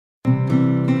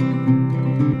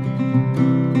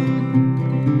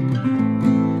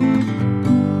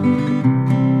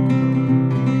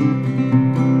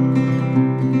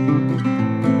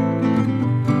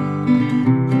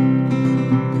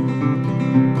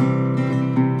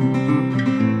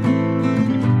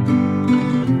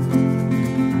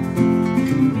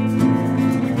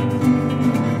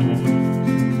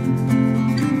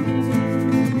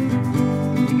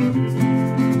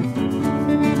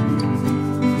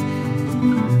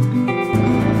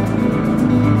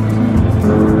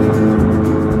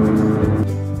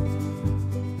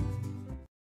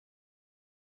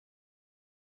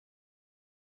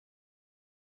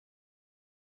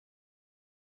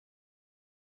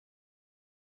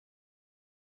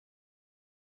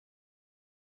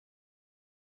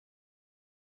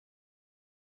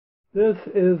This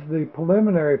is the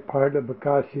preliminary part of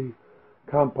Bokashi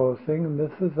composting, and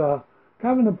this is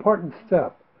kind of an important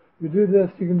step. You do this,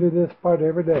 you can do this part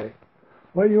every day.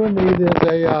 What you will need is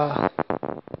a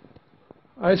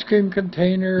ice cream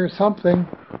container or something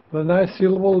with a nice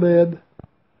sealable lid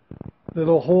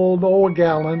that'll hold a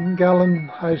gallon. Gallon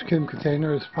ice cream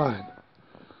container is fine.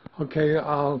 Okay,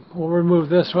 we'll remove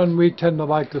this one. We tend to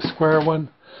like the square one.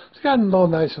 It's got a little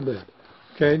nicer lid.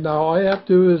 Okay, now all you have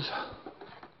to do is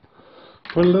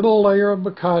put a little layer of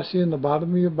Bokashi in the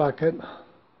bottom of your bucket.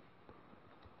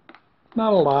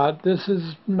 Not a lot. This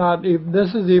is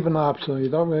even optional. You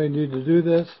don't really need to do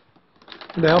this.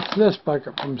 It helps this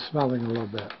bucket from smelling a little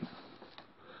bit.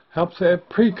 Helps it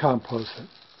pre-compost it.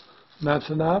 And that's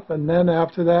enough. And then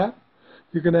after that,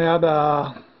 you can add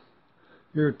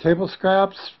your table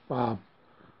scraps,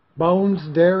 bones,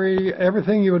 dairy,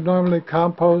 everything you would normally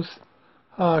compost,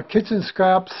 kitchen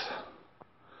scraps.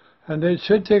 And it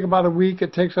should take about a week.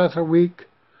 It takes us a week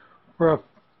for a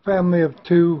family of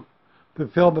 2 to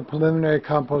fill the preliminary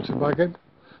composting bucket.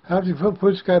 After you put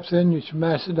food scraps in, you should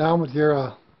mash it down with your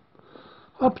a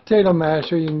potato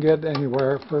masher you can get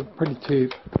anywhere for pretty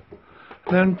cheap.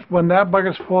 Then when that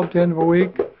bucket's full at the end of a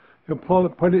week, you'll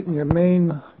put it in your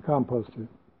main composter.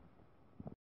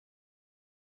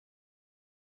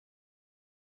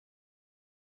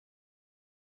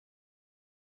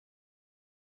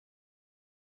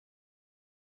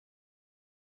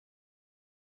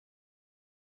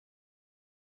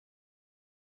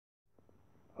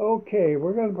 Okay,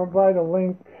 we're going to provide a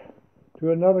link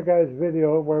to another guy's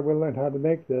video where we learned how to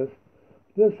make this.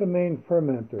 This is a main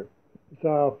fermenter. It's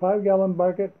a 5-gallon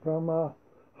bucket from a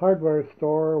hardware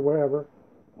store or wherever.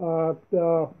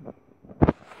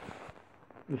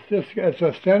 It's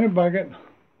a standard bucket,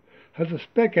 has a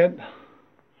spigot.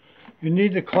 You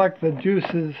need to collect the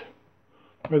juices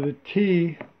for the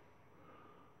tea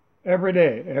every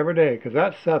day, because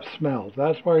that stuff smells.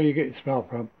 That's where you get your smell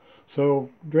from. So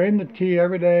drain the tea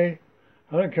every day.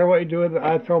 I don't care what you do with it.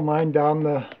 I throw mine down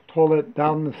the toilet,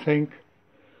 down the sink.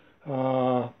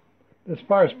 As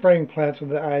far as spraying plants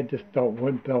with it, I just don't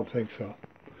think so.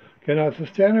 Okay, now it's a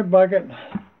standard bucket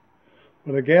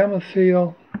with a gamma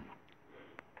seal.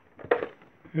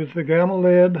 Here's the gamma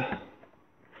lid.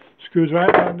 Screws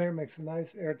right down there, makes a nice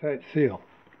airtight seal.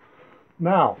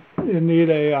 Now you need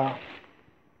a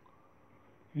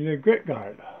grit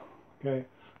guard. Okay.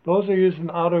 Those are used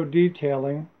in auto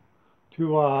detailing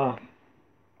to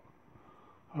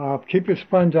keep your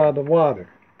sponge out of the water.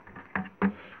 So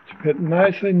put it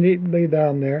nicely, neatly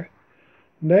down there.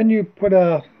 And then you put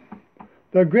the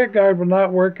grit guard will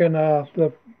not work in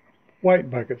the white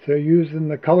buckets. They're used in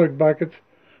the colored buckets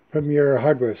from your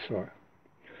hardware store.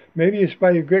 Maybe you should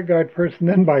buy your grit guard first and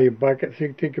then buy your bucket so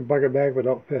you can take your bucket back but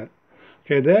don't fit.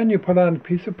 Okay, then you put on a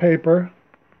piece of paper.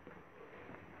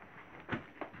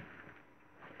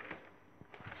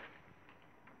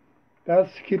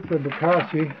 That's to keep the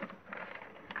Bokashi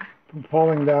from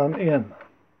falling down in.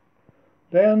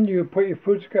 Then you put your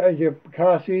your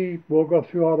Bokashi, we'll go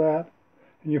through all that,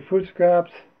 and your food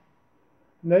scraps.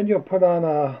 And then you'll put on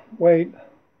a weight,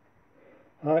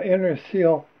 inner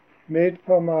seal, made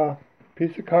from a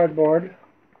piece of cardboard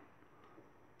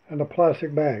and a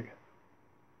plastic bag.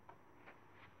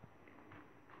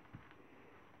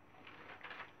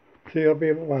 So you'll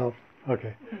be, well,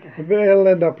 okay. It'll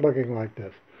end up looking like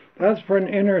this. That's for an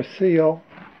inner seal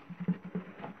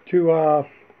to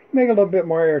make it a little bit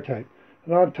more airtight.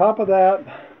 And on top of that,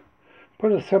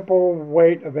 put a simple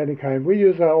weight of any kind. We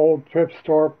use an old thrift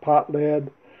store pot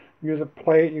lid. You use a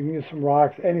plate, you can use some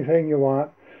rocks, anything you want.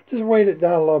 Just weight it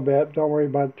down a little bit. Don't worry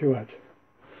about it too much.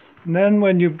 And then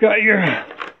when you've got your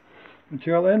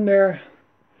material in there,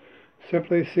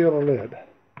 simply seal the lid.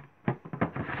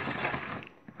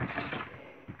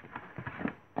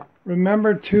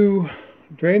 Remember to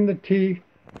drain the tea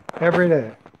every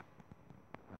day.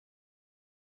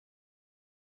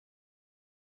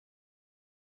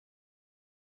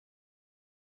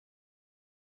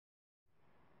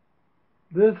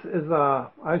 This is an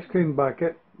ice cream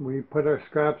bucket. We put our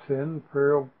scraps in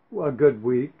for a good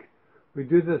week. We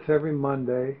do this every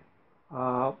Monday.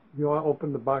 You want to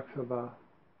open the box of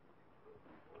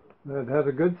it has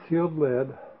a good sealed lid.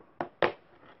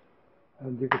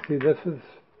 And you can see this is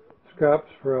scraps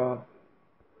for a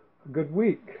good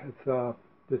week. It's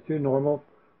just your normal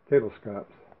table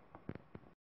scraps.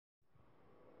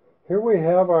 Here we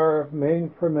have our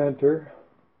main fermenter.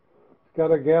 It's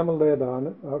got a gamma lid on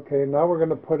it. Okay, now we're going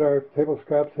to put our table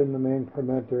scraps in the main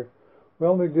fermenter. We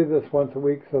only do this once a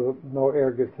week so that no air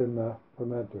gets in the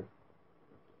fermenter.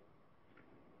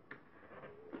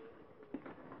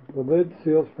 The lid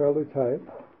seals fairly tight.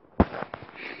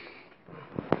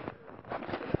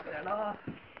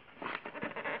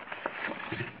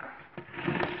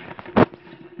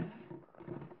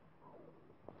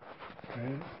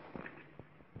 Okay.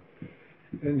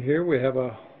 In here we have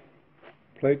a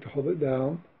plate to hold it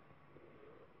down,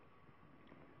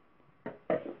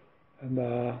 and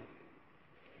a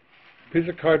piece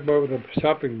of cardboard with a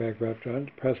shopping bag wrapped around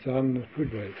it to press down the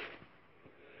food waste.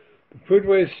 The food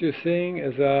waste you're seeing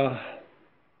is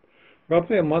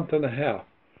roughly a month and a half.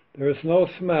 There is no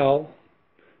smell,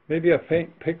 maybe a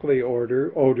faint pickly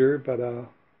odor, but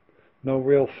no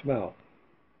real smell.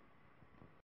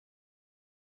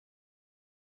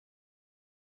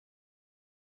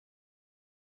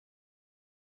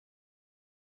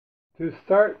 To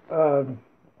start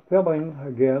filling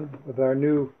again with our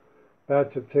new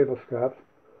batch of table scraps,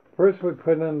 first we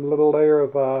put in a little layer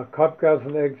of coffee grounds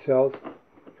and eggshells.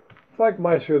 It's like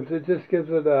mushrooms, it just gives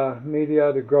it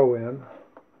media to grow in.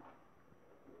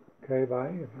 Okay, bye.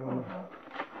 If you want to.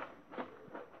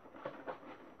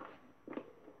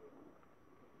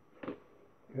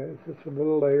 Okay, it's just a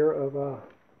little layer of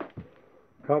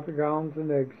coffee grounds and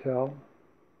eggshell.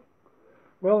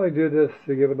 We only do this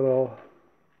to give it a little,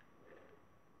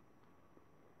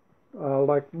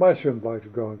 like mushrooms like to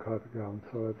grow in coffee grounds,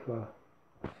 so it's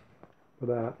for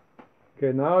that.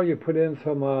 Okay, now you put in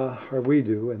some, or we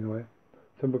do anyway,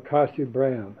 some Bokashi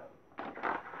Bran.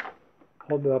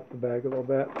 Hold it up the bag a little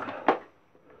bit.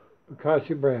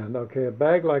 Bokashi Bran. Okay, a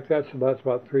bag like that should last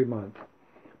about 3 months.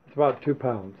 It's about 2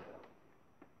 pounds.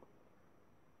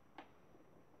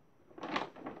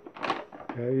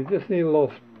 Okay, you just need a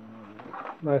little,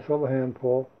 nice little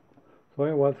handful. It's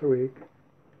only once a week.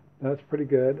 That's pretty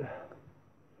good.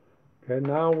 Okay,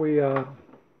 now we,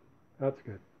 that's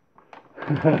good.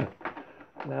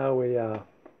 Now we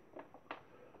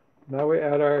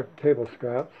add our table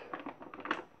scraps.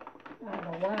 Out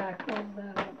of whack, hold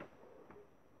that up.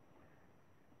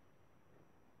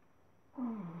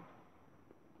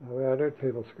 Now we add our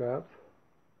table scraps.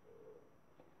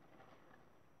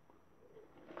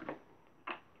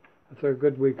 That's a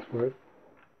good week's worth.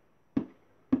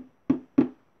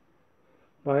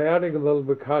 By adding a little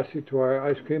Bokashi to our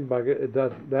ice cream bucket,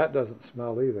 that doesn't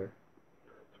smell either.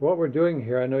 So what we're doing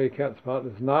here, I know you can't smell it,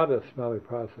 is not a smelly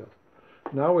process.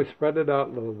 Now we spread it out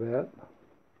a little bit,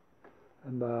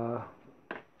 and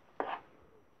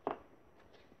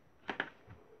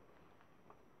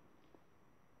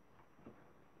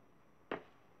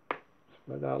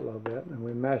spread out a little bit, and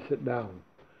we mash it down.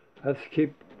 Let's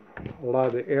keep a lot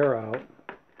of the air out.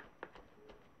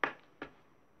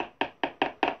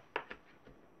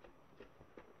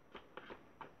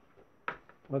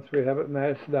 Once we have it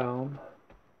mashed down,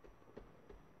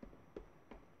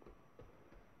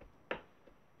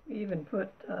 We even put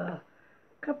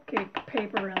cupcake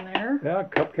paper in there. yeah,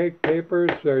 cupcake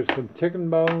papers, there's some chicken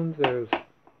bones, there's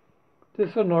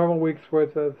just a normal week's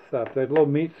worth of stuff. There's a little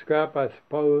meat scrap, I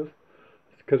suppose,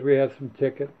 because we had some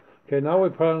chicken. Okay, now we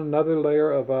put on another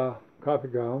layer of coffee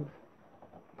grounds.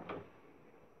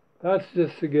 That's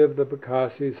just to give the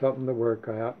Bokashi something to work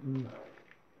at. And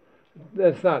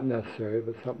that's not necessary,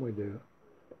 but something we do.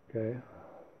 Okay.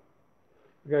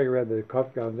 We gotta get rid of the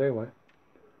coffee grounds anyway.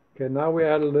 Okay, now we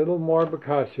add a little more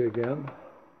Bokashi again.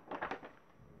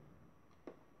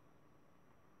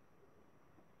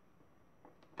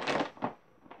 The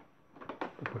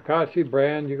Bokashi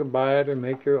brand, you can buy it or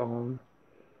make your own.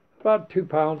 About 2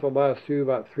 pounds will last you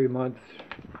about 3 months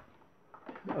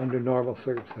under normal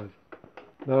circumstances.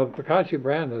 Now, the Bokashi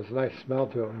brand has a nice smell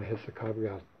to it when it hits the coffee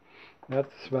grounds. That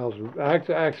smells,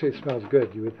 actually smells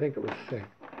good. You would think it would stink.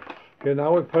 Okay,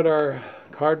 now we put our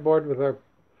cardboard with our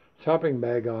shopping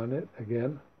bag on it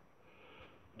again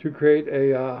to create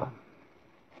a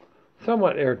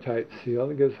somewhat airtight seal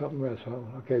to give something rest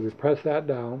on. Okay, we press that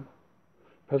down.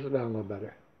 Press it down a little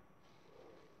better.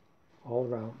 All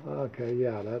around. Okay,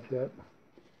 yeah, that's it.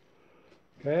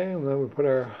 Okay, and then we put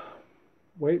our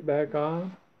weight back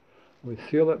on. We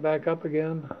seal it back up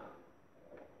again.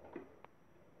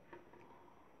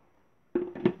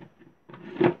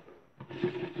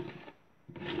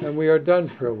 And we are done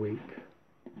for a week.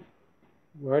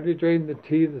 We already drained the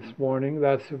tea this morning.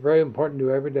 That's very important to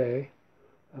do every day.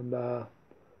 And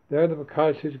there the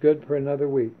Bokashi is good for another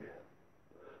week.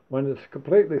 When it's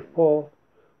completely full,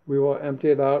 we will empty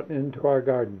it out into our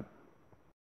garden.